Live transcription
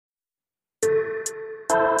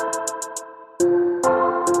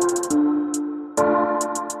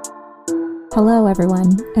Hello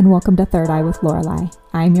everyone, and welcome to Third Eye with Lorelei.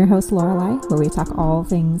 I'm your host Lorelei, where we talk all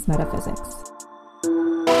things metaphysics.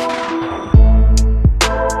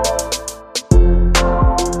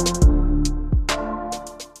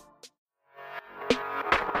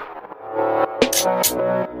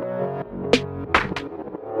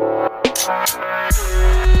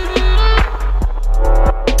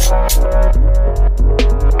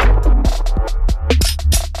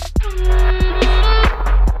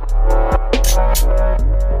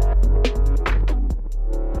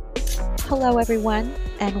 Hello everyone,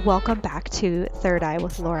 and welcome back to Third Eye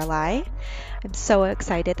with Lorelei. I'm so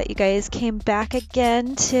excited that you guys came back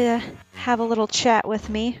again to have a little chat with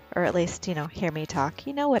me, or at least, hear me talk.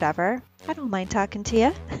 Whatever. I don't mind talking to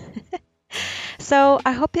you. So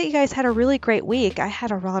I hope that you guys had a really great week. I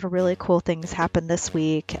had a lot of really cool things happen this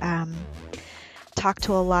week. Talked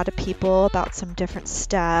to a lot of people about some different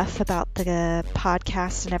stuff about the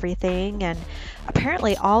podcast and everything, and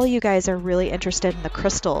apparently all you guys are really interested in the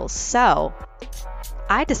crystals. So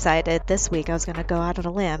I decided this week I was going to go out on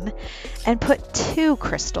a limb and put 2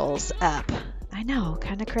 crystals up. I know,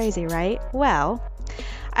 kind of crazy, right? Well,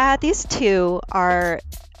 these 2 are,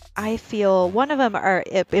 I feel, one of them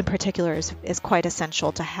in particular is quite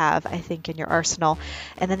essential to have, I think, in your arsenal.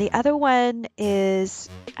 And then the other one is,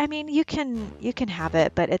 you can have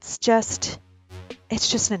it, but it's just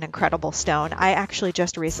an incredible stone. I actually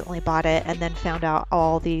just recently bought it and then found out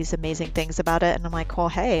all these amazing things about it. And I'm like, well,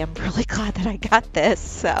 hey, I'm really glad that I got this.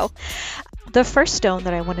 So the first stone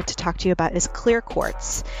that I wanted to talk to you about is clear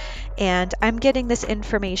quartz. And I'm getting this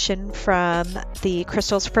information from the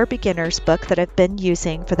Crystals for Beginners book that I've been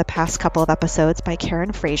using for the past couple of episodes by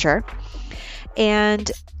Karen Fraser. And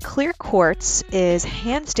clear quartz is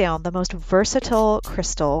hands down the most versatile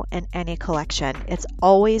crystal in any collection. It's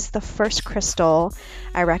always the first crystal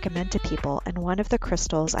I recommend to people, and one of the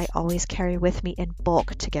crystals I always carry with me in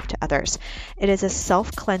bulk to give to others. It is a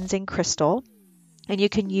self-cleansing crystal, and you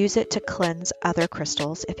can use it to cleanse other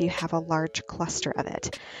crystals if you have a large cluster of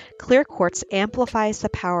it. Clear quartz amplifies the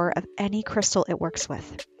power of any crystal it works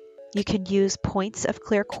with. You can use points of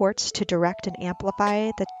clear quartz to direct and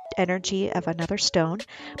amplify the energy of another stone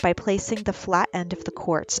by placing the flat end of the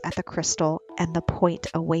quartz at the crystal and the point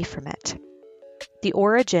away from it. The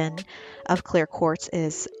origin of clear quartz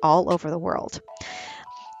is all over the world.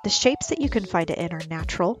 The shapes that you can find it in are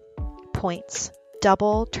natural points,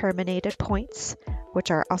 double terminated points,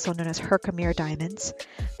 which are also known as Herkimer diamonds,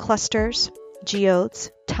 clusters,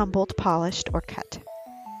 geodes, tumbled, polished, or cut.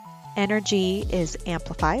 Energy is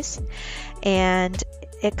amplifies, and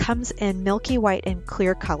it comes in milky white and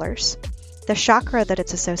clear colors. The chakra that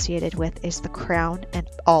it's associated with is the crown and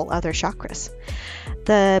all other chakras.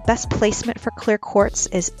 The best placement for clear quartz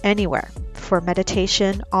is anywhere for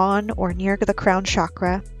meditation on or near the crown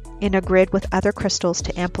chakra, in a grid with other crystals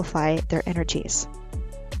to amplify their energies.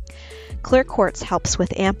 Clear quartz helps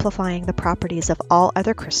with amplifying the properties of all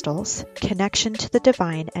other crystals, connection to the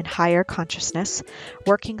divine and higher consciousness,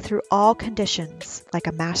 working through all conditions like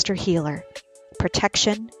a master healer,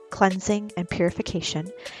 protection, cleansing, and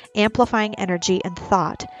purification, amplifying energy and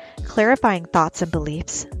thought, clarifying thoughts and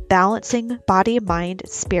beliefs, balancing body, mind,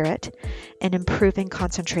 spirit, and improving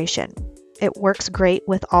concentration. It works great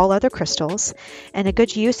with all other crystals, and a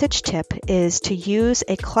good usage tip is to use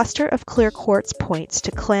a cluster of clear quartz points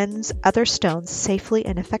to cleanse other stones safely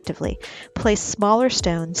and effectively. Place smaller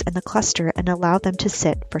stones in the cluster and allow them to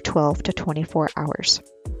sit for 12 to 24 hours.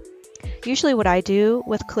 Usually what I do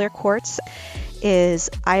with clear quartz is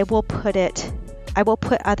I will put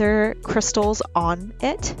other crystals on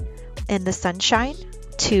it in the sunshine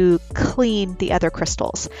to clean the other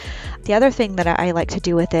crystals. The other thing that I like to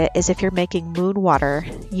do with it is if you're making moon water,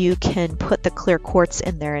 you can put the clear quartz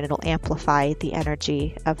in there and it'll amplify the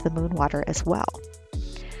energy of the moon water as well.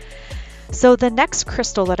 So the next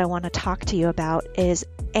crystal that I want to talk to you about is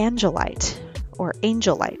Angelite or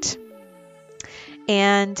Angelite.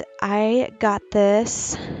 And I got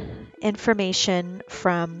this information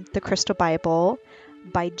from the Crystal Bible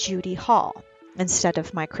by Judy Hall. Instead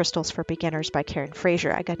of my Crystals for Beginners by Karen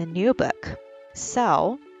Fraser, I got a new book.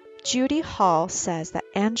 So Judy Hall says that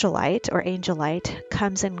Angelite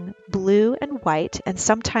comes in blue and white and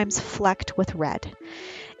sometimes flecked with red.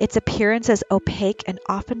 Its appearance is opaque and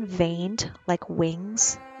often veined like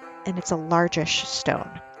wings, and it's a largish stone.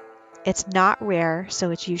 It's not rare,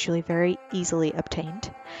 so it's usually very easily obtained.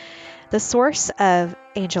 The source of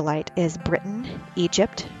Angelite is Britain,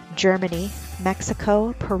 Egypt, Germany,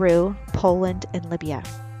 Mexico, Peru, Poland, and Libya.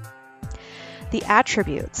 The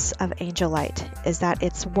attributes of Angelite is that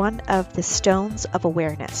it's one of the stones of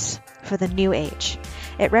awareness for the New Age.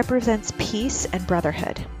 It represents peace and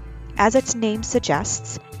brotherhood. As its name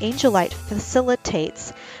suggests, Angelite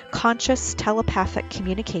facilitates conscious telepathic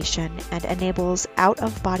communication and enables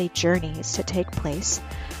out-of-body journeys to take place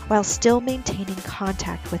while still maintaining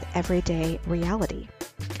contact with everyday reality.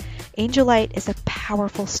 Angelite is a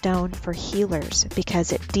powerful stone for healers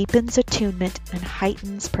because it deepens attunement and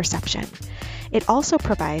heightens perception. It also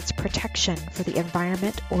provides protection for the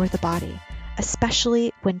environment or the body,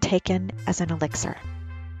 especially when taken as an elixir.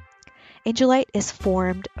 Angelite is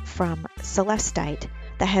formed from celestite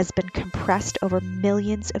that has been compressed over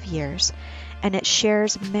millions of years, and it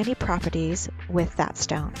shares many properties with that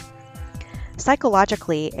stone.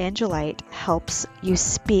 Psychologically, Angelite helps you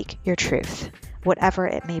speak your truth, whatever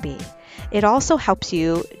it may be. It also helps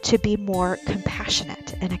you to be more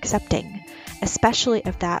compassionate and accepting, especially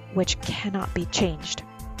of that which cannot be changed.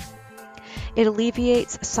 It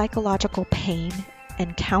alleviates psychological pain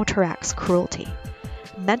and counteracts cruelty.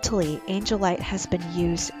 Mentally, Angelite has been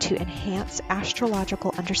used to enhance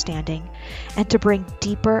astrological understanding and to bring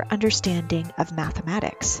deeper understanding of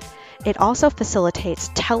mathematics. It also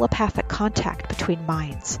facilitates telepathic contact between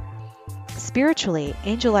minds. Spiritually,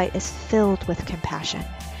 Angelite is filled with compassion.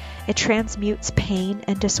 It transmutes pain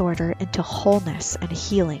and disorder into wholeness and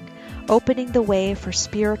healing, opening the way for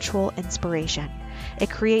spiritual inspiration.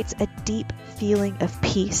 It creates a deep feeling of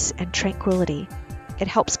peace and tranquility. It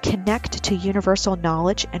helps connect to universal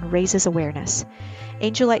knowledge and raises awareness.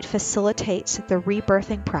 Angelite facilitates the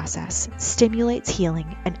rebirthing process, stimulates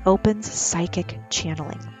healing, and opens psychic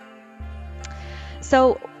channeling.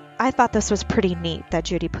 So I thought this was pretty neat that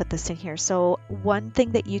Judy put this in here. So one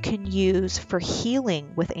thing that you can use for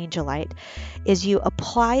healing with Angelite is you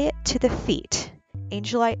apply it to the feet.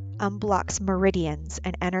 Angelite unblocks meridians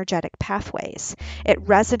and energetic pathways. It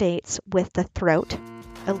resonates with the throat,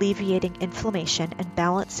 alleviating inflammation and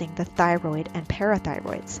balancing the thyroid and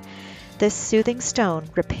parathyroids. This soothing stone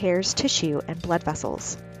repairs tissue and blood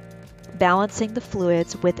vessels, balancing the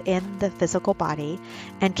fluids within the physical body,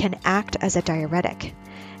 and can act as a diuretic.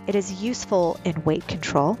 It is useful in weight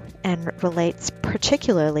control and relates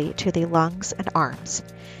particularly to the lungs and arms.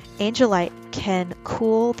 Angelite can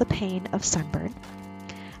cool the pain of sunburn.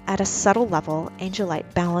 At a subtle level,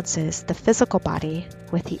 Angelite balances the physical body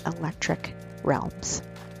with the electric realms.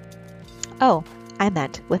 Oh, I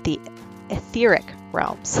meant with the etheric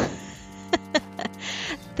realms.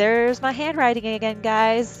 There's my handwriting again,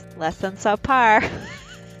 guys. Less than subpar.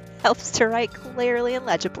 Helps to write clearly and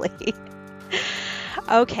legibly.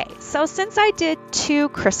 Okay, so since I did 2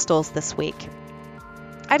 crystals this week,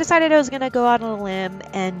 I decided I was going to go out on a limb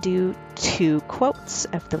and do 2 quotes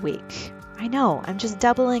of the week. I know, I'm just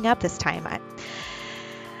doubling up this time.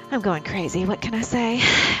 I'm going crazy. What can I say?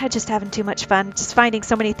 I'm just having too much fun, just finding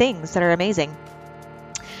so many things that are amazing.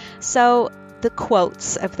 So the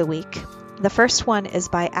quotes of the week. The first one is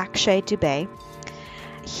by Akshay Dubey.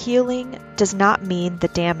 Healing does not mean the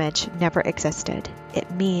damage never existed. It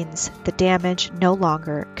means the damage no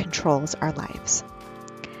longer controls our lives.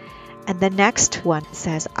 And the next one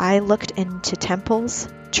says, I looked into temples,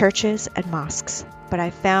 churches, and mosques, but I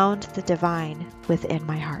found the divine within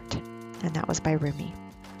my heart. And that was by Rumi.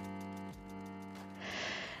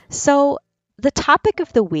 So the topic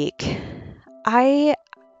of the week, I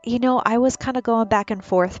was kind of going back and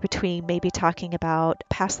forth between maybe talking about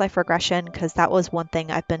past life regression, because that was one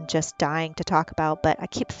thing I've been just dying to talk about, but I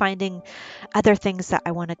keep finding other things that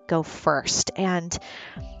I want to go first. And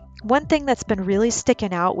one thing that's been really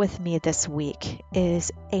sticking out with me this week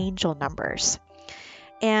is angel numbers.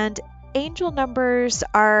 And angel numbers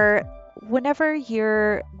are whenever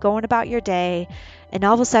you're going about your day and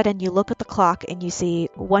all of a sudden you look at the clock and you see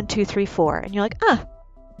 1, 2, 3, 4, and you're like,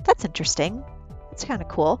 that's interesting. It's kind of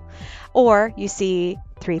cool. Or you see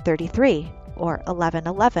 333 or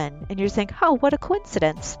 1111 and you think, oh, what a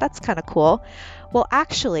coincidence. That's kind of cool. Well,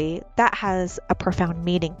 actually, that has a profound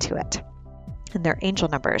meaning to it. And they're angel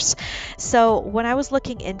numbers. So when I was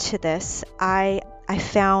looking into this, I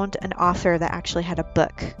found an author that actually had a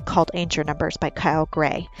book called Angel Numbers by Kyle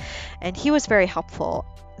Gray, and he was very helpful.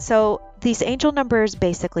 So these angel numbers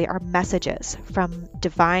basically are messages from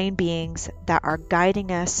divine beings that are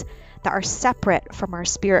guiding us, that are separate from our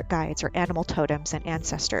spirit guides or animal totems and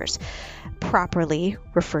ancestors, properly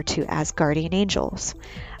referred to as guardian angels.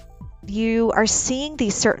 You are seeing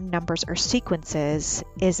these certain numbers or sequences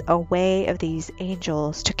is a way of these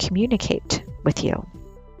angels to communicate with you.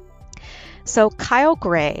 So Kyle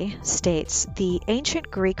Gray states the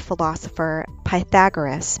ancient Greek philosopher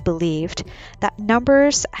Pythagoras believed that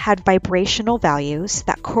numbers had vibrational values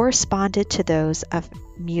that corresponded to those of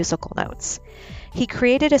musical notes. He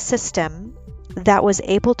created a system that was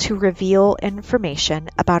able to reveal information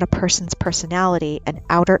about a person's personality and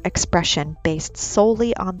outer expression based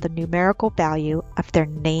solely on the numerical value of their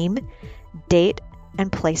name, date,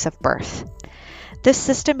 and place of birth. This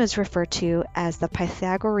system is referred to as the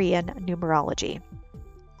Pythagorean numerology.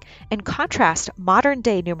 In contrast,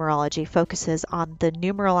 modern-day numerology focuses on the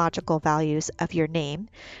numerological values of your name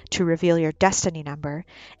to reveal your destiny number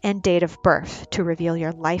and date of birth to reveal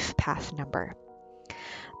your life path number.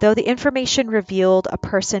 Though the information revealed, a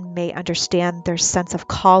person may understand their sense of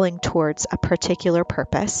calling towards a particular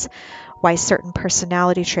purpose, why certain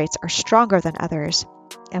personality traits are stronger than others,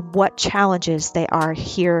 and what challenges they are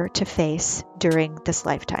here to face during this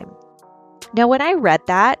lifetime. Now, when I read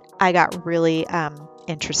that, I got really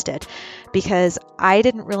interested because I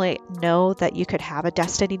didn't really know that you could have a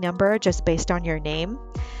destiny number just based on your name.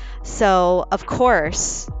 So, of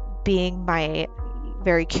course, being my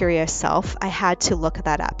very curious self, I had to look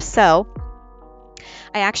that up. So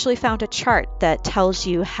I actually found a chart that tells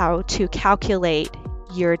you how to calculate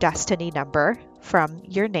your destiny number from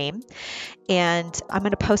your name. And I'm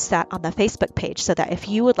going to post that on the Facebook page so that if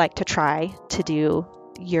you would like to try to do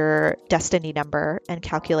your destiny number and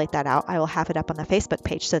calculate that out, I will have it up on the Facebook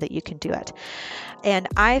page so that you can do it. And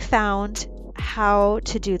I found how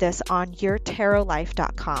to do this on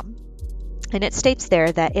yourtarotlife.com. And it states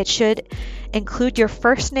there that it should include your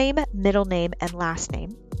first name, middle name, and last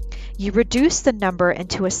name. You reduce the number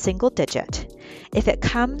into a single digit. If it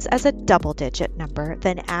comes as a double digit number,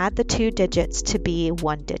 then add the 2 digits to be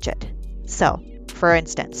 1 digit. So, for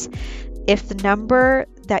instance, if the number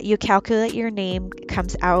that you calculate your name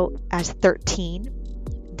comes out as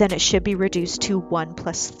 13, then it should be reduced to 1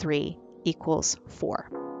 plus 3 equals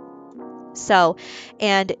 4. So,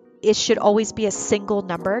 and it should always be a single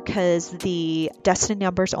number because the destiny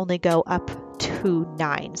numbers only go up to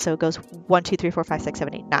 9. So it goes 1, 2, 3, 4, 5, 6,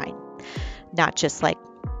 7, 8, 9. Not just like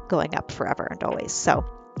going up forever and always. So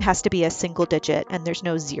it has to be a single digit and there's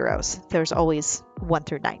no zeros. There's always 1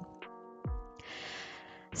 through 9.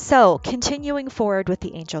 So continuing forward with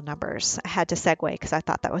the angel numbers, I had to segue because I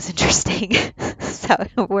thought that was interesting. So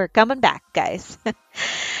we're coming back, guys.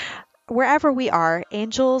 Wherever we are,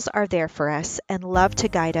 angels are there for us and love to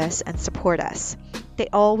guide us and support us. They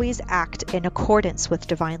always act in accordance with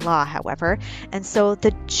divine law, however, and so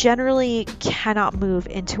they generally cannot move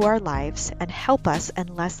into our lives and help us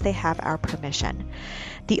unless they have our permission.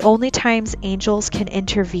 The only times angels can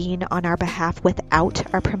intervene on our behalf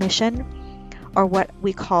without our permission are what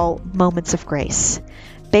we call moments of grace.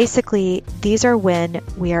 Basically, these are when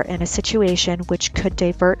we are in a situation which could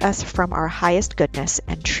divert us from our highest goodness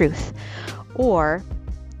and truth, or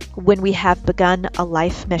when we have begun a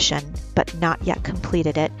life mission but not yet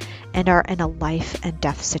completed it and are in a life and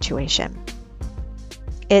death situation.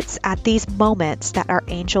 It's at these moments that our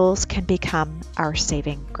angels can become our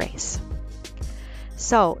saving grace.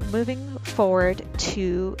 So, moving forward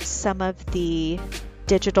to some of the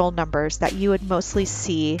digital numbers that you would mostly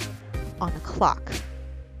see on a clock,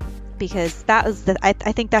 because that is I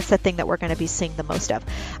think that's the thing that we're going to be seeing the most of.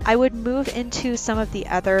 I would move into some of the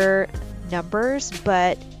other numbers,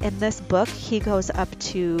 but in this book he goes up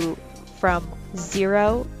to from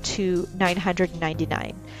 0 to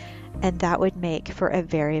 999, and that would make for a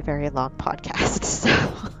very, very long podcast. So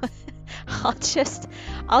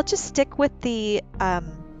I'll just stick with the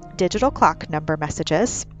digital clock number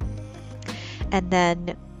messages, and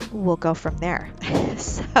then we'll go from there.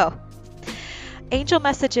 So angel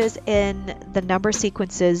messages in the number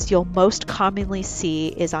sequences you'll most commonly see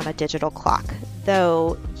is on a digital clock,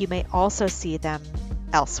 though you may also see them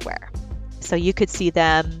elsewhere. So you could see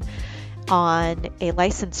them on a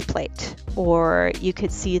license plate, or you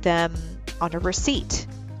could see them on a receipt,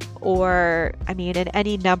 or, in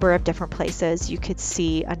any number of different places you could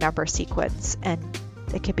see a number sequence, and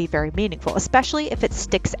it can be very meaningful, especially if it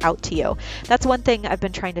sticks out to you. That's one thing I've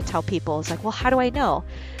been trying to tell people is like, well, how do I know?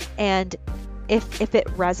 And if it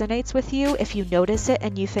resonates with you, if you notice it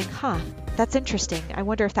and you think, that's interesting, I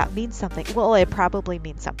wonder if that means something. Well, it probably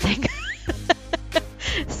means something.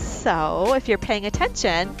 So if you're paying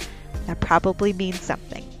attention, that probably means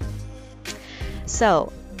something.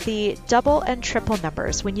 So the double and triple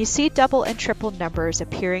numbers. When you see double and triple numbers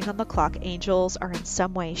appearing on the clock, angels are in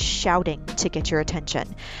some way shouting to get your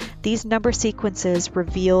attention. These number sequences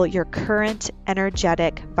reveal your current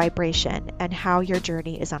energetic vibration and how your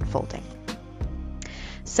journey is unfolding.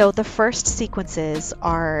 So the first sequences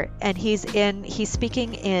are, and he's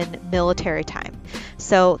speaking in military time.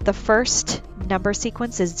 So the first number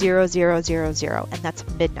sequence is 0000, and that's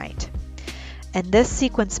midnight. And this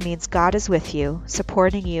sequence means God is with you,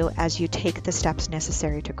 supporting you as you take the steps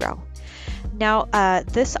necessary to grow. Now,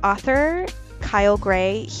 this author, Kyle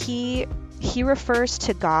Gray, he refers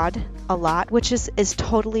to God a lot, which is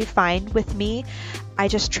totally fine with me. I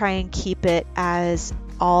just try and keep it as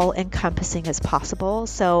all-encompassing as possible.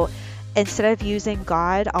 So instead of using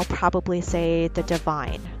God, I'll probably say the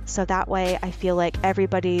divine. So that way I feel like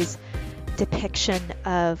everybody's depiction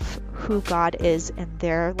of who God is in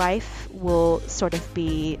their life will sort of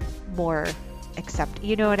be more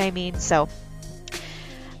you know what I mean? So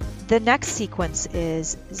the next sequence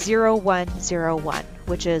is 0101,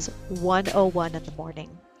 which is 1:01 in the morning.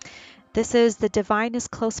 This is the divine is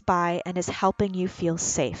close by and is helping you feel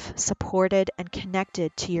safe, supported, and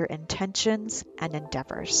connected to your intentions and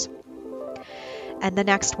endeavors. And the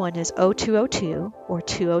next one is 0202, or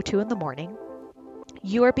 2:02 in the morning.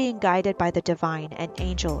 You are being guided by the divine and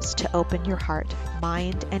angels to open your heart,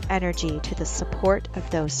 mind, and energy to the support of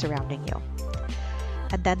those surrounding you.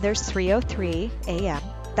 And then there's 3:03 a.m.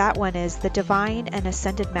 That one is the divine and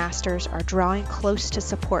ascended masters are drawing close to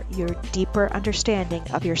support your deeper understanding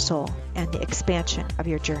of your soul and the expansion of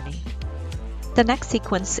your journey. The next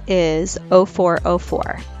sequence is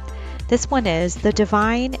 0404. This one is the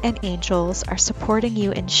divine and angels are supporting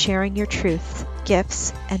you in sharing your truth,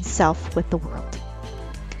 gifts, and self with the world.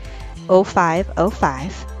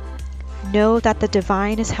 0505. Know that the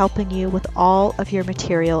divine is helping you with all of your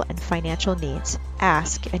material and financial needs.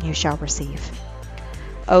 Ask and you shall receive.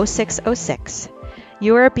 0606.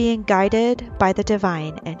 You are being guided by the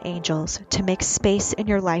divine and angels to make space in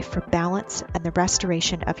your life for balance and the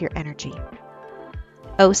restoration of your energy.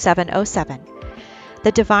 0707.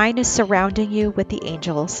 The divine is surrounding you with the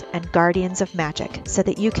angels and guardians of magic so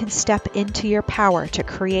that you can step into your power to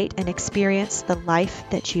create and experience the life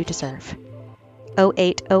that you deserve.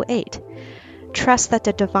 0808. Trust that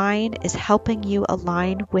the divine is helping you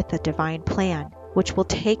align with the divine plan, which will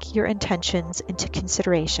take your intentions into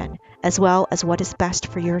consideration, as well as what is best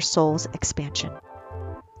for your soul's expansion.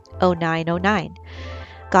 0909.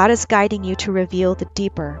 God is guiding you to reveal the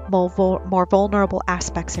deeper, more vulnerable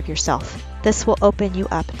aspects of yourself. This will open you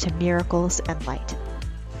up to miracles and light.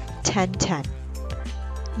 1010.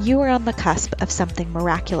 You are on the cusp of something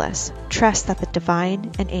miraculous. Trust that the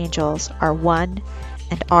divine and angels are one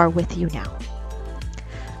and are with you now.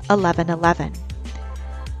 1111.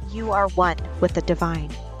 You are one with the divine,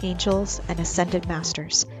 angels, and ascended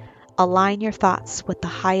masters. Align your thoughts with the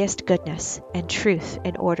highest goodness and truth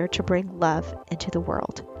in order to bring love into the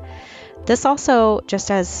world. This also,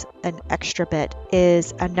 just as an extra bit,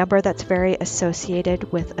 is a number that's very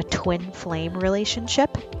associated with a twin flame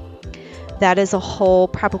relationship. That is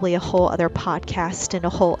probably a whole other podcast and a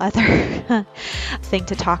whole other thing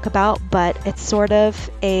to talk about, but it's sort of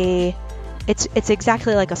it's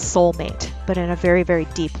exactly like a soulmate, but in a very, very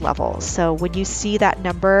deep level. So when you see that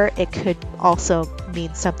number, it could also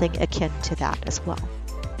mean something akin to that as well.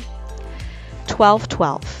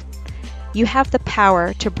 1212. You have the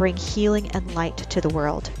power to bring healing and light to the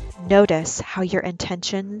world. Notice how your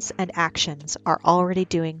intentions and actions are already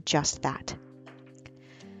doing just that.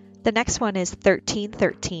 The next one is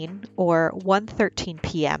 1313, or 1:13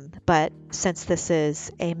 p.m., but since this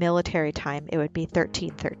is a military time, it would be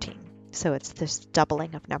 1313. So it's this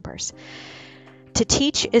doubling of numbers. To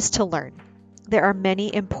teach is to learn. There are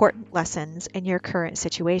many important lessons in your current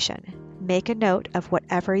situation. Make a note of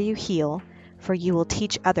whatever you heal, for you will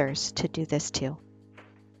teach others to do this too.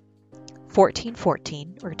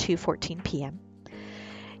 1414, or 2:14 p.m.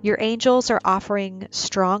 Your angels are offering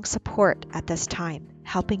strong support at this time,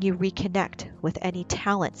 helping you reconnect with any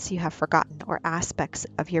talents you have forgotten or aspects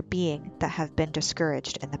of your being that have been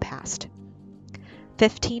discouraged in the past.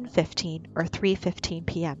 1515, or 3:15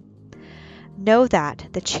 p.m. Know that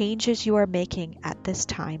the changes you are making at this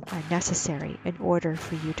time are necessary in order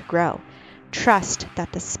for you to grow. Trust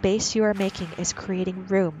that the space you are making is creating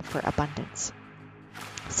room for abundance.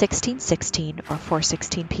 1616, or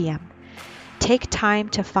 4:16 p.m. Take time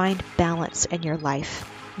to find balance in your life.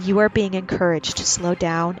 You are being encouraged to slow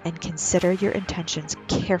down and consider your intentions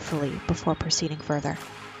carefully before proceeding further.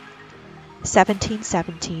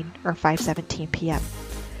 1717, or 5:17 p.m.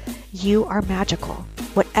 You are magical.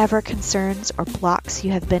 Whatever concerns or blocks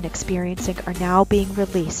you have been experiencing are now being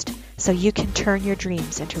released so you can turn your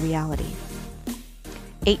dreams into reality.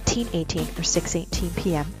 1818, or 6:18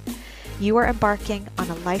 p.m. You are embarking on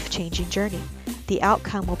a life-changing journey. The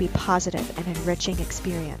outcome will be positive and enriching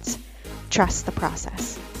experience. Trust the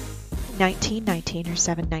process. 19:19 or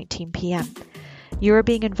 7:19 p.m. You are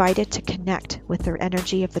being invited to connect with the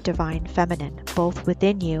energy of the divine feminine, both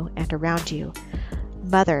within you and around you.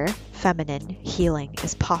 Mother feminine healing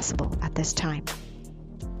is possible at this time.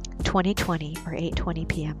 20:20 or 8:20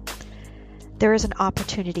 p.m. There is an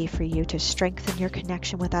opportunity for you to strengthen your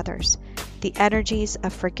connection with others. The energies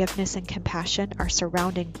of forgiveness and compassion are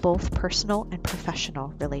surrounding both personal and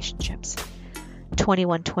professional relationships.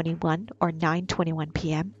 21:21 or 9:21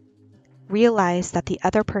 p.m. Realize that the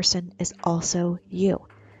other person is also you.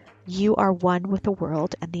 You are one with the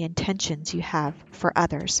world, and the intentions you have for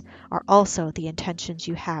others are also the intentions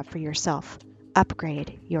you have for yourself.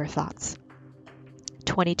 Upgrade your thoughts.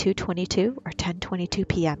 22:22 or 10:22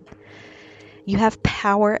 p.m. You have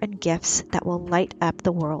power and gifts that will light up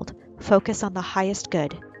the world. Focus on the highest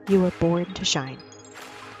good. You were born to shine.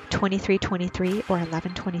 23:23 or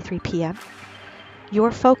 11:23 p.m.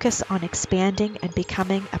 Your focus on expanding and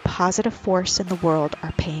becoming a positive force in the world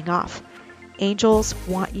are paying off. Angels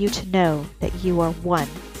want you to know that you are one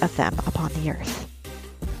of them upon the earth.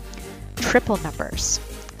 Triple numbers.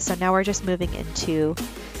 So now we're just moving into,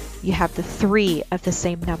 you have the 3 of the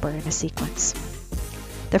same number in a sequence.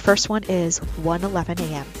 The first one is 1:11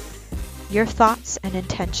 a.m. Your thoughts and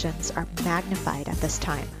intentions are magnified at this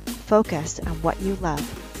time. Focus on what you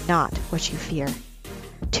love, not what you fear.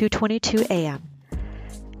 2:22 a.m.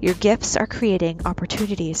 Your gifts are creating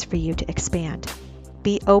opportunities for you to expand.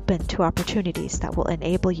 Be open to opportunities that will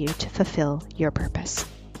enable you to fulfill your purpose.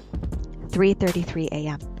 3:33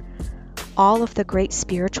 a.m. All of the great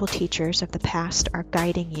spiritual teachers of the past are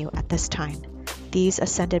guiding you at this time. These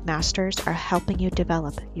ascended masters are helping you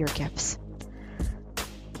develop your gifts.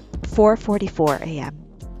 4:44 a.m.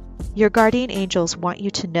 Your guardian angels want you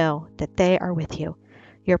to know that they are with you.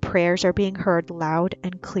 Your prayers are being heard loud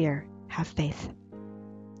and clear. Have faith.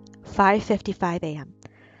 5:55 a.m.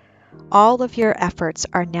 All of your efforts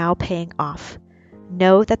are now paying off.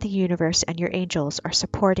 Know that the universe and your angels are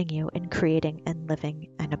supporting you in creating and living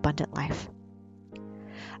an abundant life.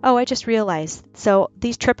 Oh, I just realized. So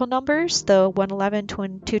these triple numbers, the 111,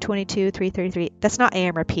 222, 333, that's not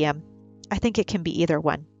AM or PM. I think it can be either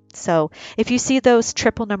one. So if you see those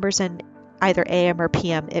triple numbers in either AM or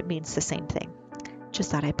PM, it means the same thing.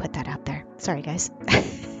 Just thought I'd put that out there. Sorry, guys.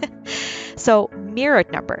 So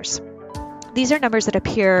mirrored numbers. These are numbers that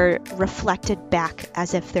appear reflected back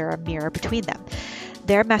as if there are a mirror between them.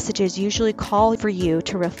 Their messages usually call for you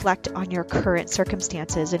to reflect on your current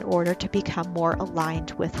circumstances in order to become more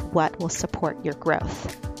aligned with what will support your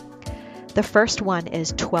growth. The first one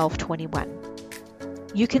is 1221.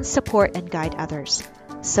 You can support and guide others,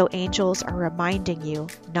 so angels are reminding you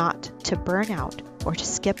not to burn out or to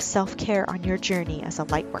skip self-care on your journey as a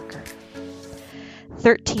light worker.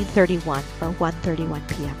 1331 or 1:31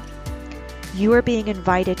 p.m. You are being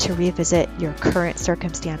invited to revisit your current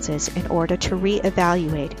circumstances in order to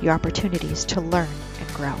reevaluate your opportunities to learn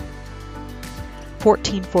and grow.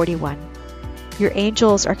 1441. Your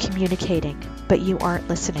angels are communicating, but you aren't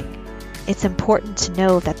listening. It's important to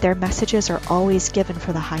know that their messages are always given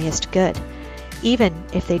for the highest good, even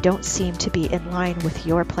if they don't seem to be in line with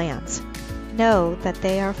your plans. Know that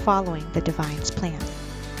they are following the divine's plan.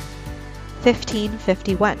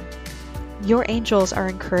 1551. Your angels are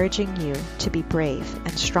encouraging you to be brave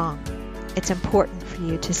and strong. It's important for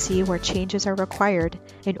you to see where changes are required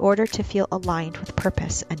in order to feel aligned with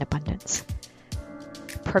purpose and abundance.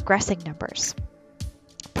 Progressing numbers.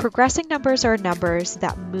 Progressing numbers are numbers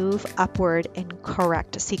that move upward in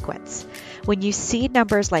correct sequence. When you see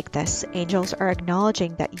numbers like this, angels are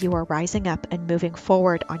acknowledging that you are rising up and moving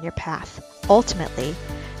forward on your path. Ultimately,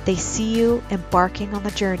 they see you embarking on the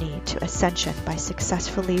journey to ascension by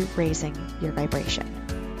successfully raising your vibration.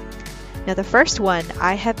 Now, the first one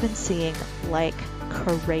I have been seeing like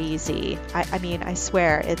crazy. I mean, I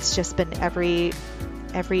swear it's just been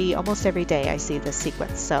almost every day I see this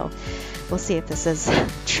sequence. So we'll see if this is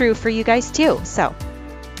true for you guys too. So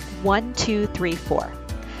 1, 2, 3, 4.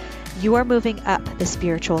 You are moving up the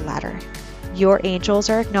spiritual ladder. Your angels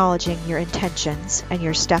are acknowledging your intentions and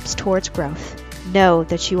your steps towards growth. Know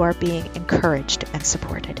that you are being encouraged and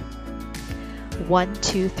supported. 1,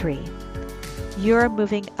 2, 3. You are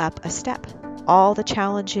moving up a step. All the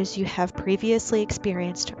challenges you have previously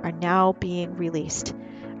experienced are now being released.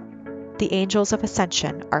 The angels of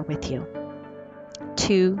ascension are with you.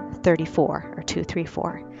 234 or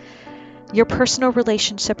 234. Your personal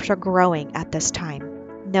relationships are growing at this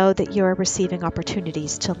time. Know that you are receiving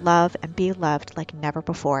opportunities to love and be loved like never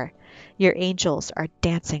before. Your angels are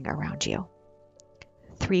dancing around you.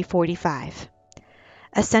 345.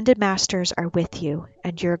 Ascended Masters are with you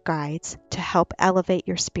and your guides to help elevate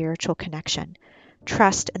your spiritual connection.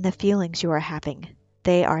 Trust in the feelings you are having.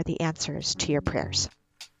 They are the answers to your prayers.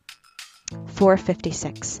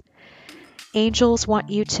 456. Angels want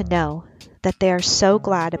you to know that they are so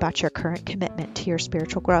glad about your current commitment to your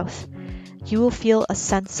spiritual growth. You will feel a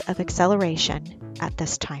sense of acceleration at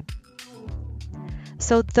this time.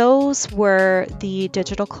 So those were the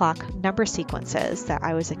digital clock number sequences that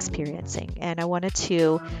I was experiencing. And I wanted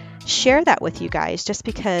to share that with you guys just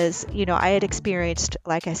because, I had experienced,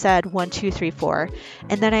 like I said, 1, 2, 3, 4.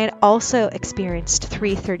 And then I had also experienced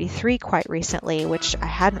 333 quite recently, which I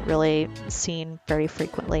hadn't really seen very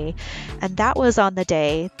frequently. And that was on the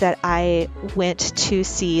day that I went to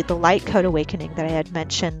see the Light Code Awakening that I had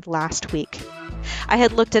mentioned last week. I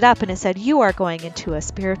had looked it up and it said, you are going into a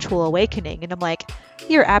spiritual awakening. And I'm like,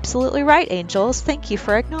 you're absolutely right, angels. Thank you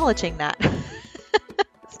for acknowledging that.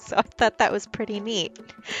 So I thought that was pretty neat.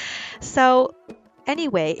 So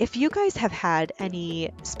anyway, if you guys have had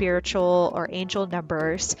any spiritual or angel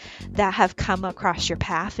numbers that have come across your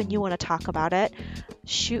path and you want to talk about it,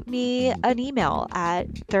 shoot me an email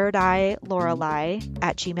at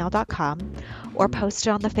thirdeyelorelei@gmail.com or post it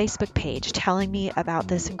on the Facebook page telling me about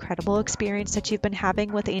this incredible experience that you've been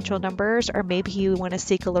having with angel numbers, or maybe you want to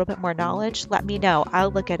seek a little bit more knowledge. Let me know.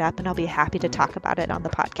 I'll look it up and I'll be happy to talk about it on the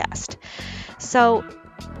podcast. So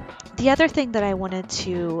the other thing that I wanted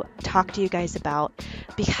to talk to you guys about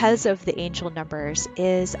because of the angel numbers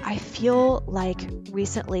is I feel like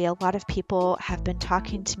recently a lot of people have been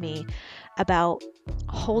talking to me about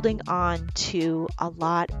holding on to a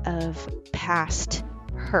lot of past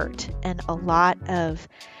hurt and a lot of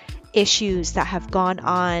issues that have gone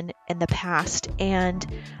on in the past. And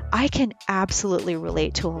I can absolutely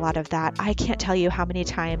relate to a lot of that. I can't tell you how many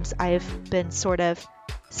times I've been sort of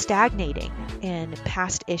stagnating in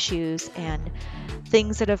past issues and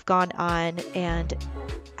things that have gone on and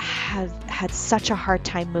have had such a hard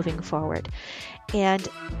time moving forward. And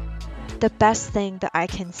the best thing that I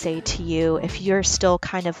can say to you, if you're still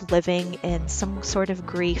kind of living in some sort of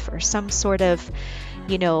grief or some sort of,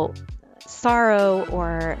 sorrow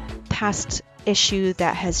or past issue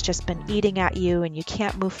that has just been eating at you and you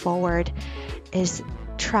can't move forward, is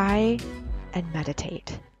try and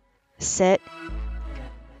meditate. Sit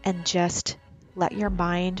and just let your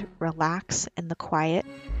mind relax in the quiet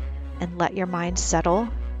and let your mind settle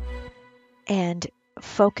and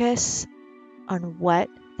focus on what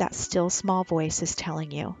that still small voice is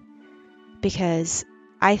telling you. Because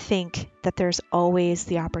I think that there's always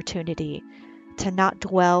the opportunity to not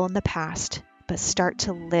dwell in the past, but start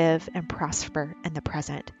to live and prosper in the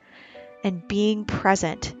present. And being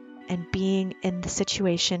present and being in the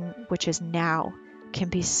situation which is now can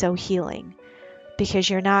be so healing, because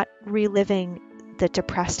you're not reliving the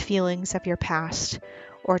depressed feelings of your past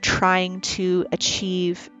or trying to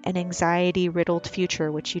achieve an anxiety-riddled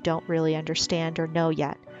future which you don't really understand or know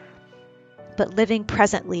yet. But living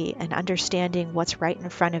presently and understanding what's right in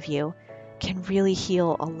front of you can really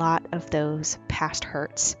heal a lot of those past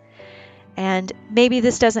hurts. And maybe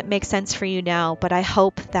this doesn't make sense for you now, but I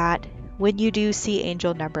hope that when you do see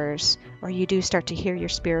angel numbers or you do start to hear your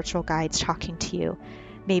spiritual guides talking to you,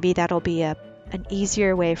 maybe that'll be an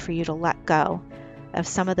easier way for you to let go of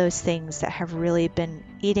some of those things that have really been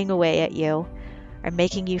eating away at you or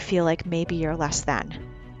making you feel like maybe you're less than.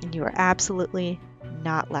 And you are absolutely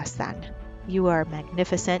not less than. You are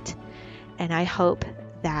magnificent, and I hope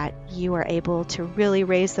that you are able to really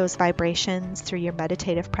raise those vibrations through your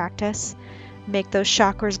meditative practice, make those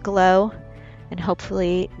chakras glow, and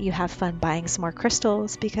hopefully you have fun buying some more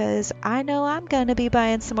crystals, because I know I'm going to be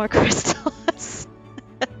buying some more crystals.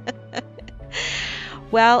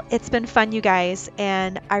 Well, it's been fun, you guys,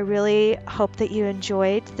 and I really hope that you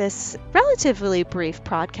enjoyed this relatively brief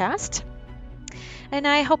podcast. And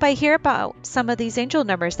I hope I hear about some of these angel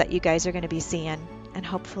numbers that you guys are going to be seeing. And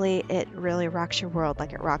hopefully it really rocks your world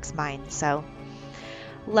like it rocks mine. So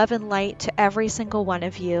love and light to every single one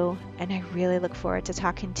of you. And I really look forward to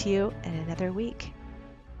talking to you in another week.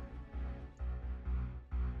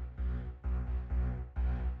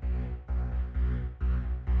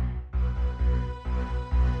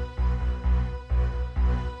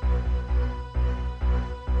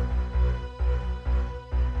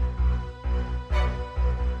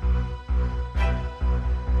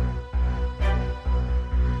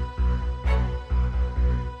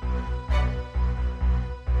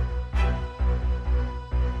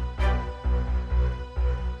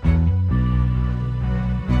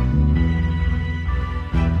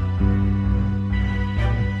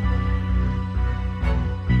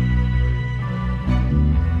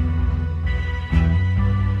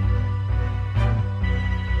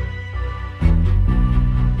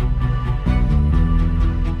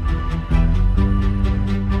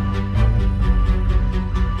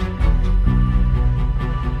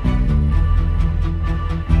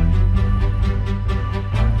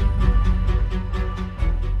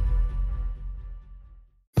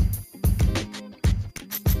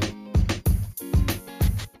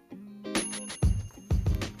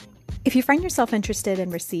 If you find yourself interested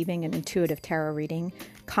in receiving an intuitive tarot reading,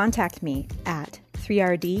 contact me at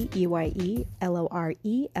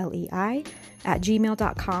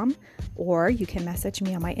 3rdeyelorelei or you can message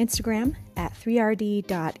me on my Instagram at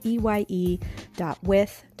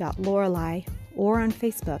 3rd.eye.with.lorelei or on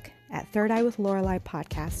Facebook at Third Eye with Lorelei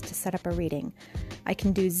podcast to set up a reading. I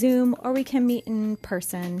can do Zoom or we can meet in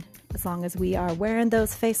person as long as we are wearing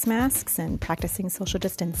those face masks and practicing social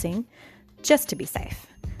distancing, just to be safe.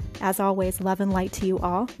 As always, love and light to you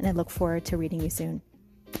all, and I look forward to reading you soon.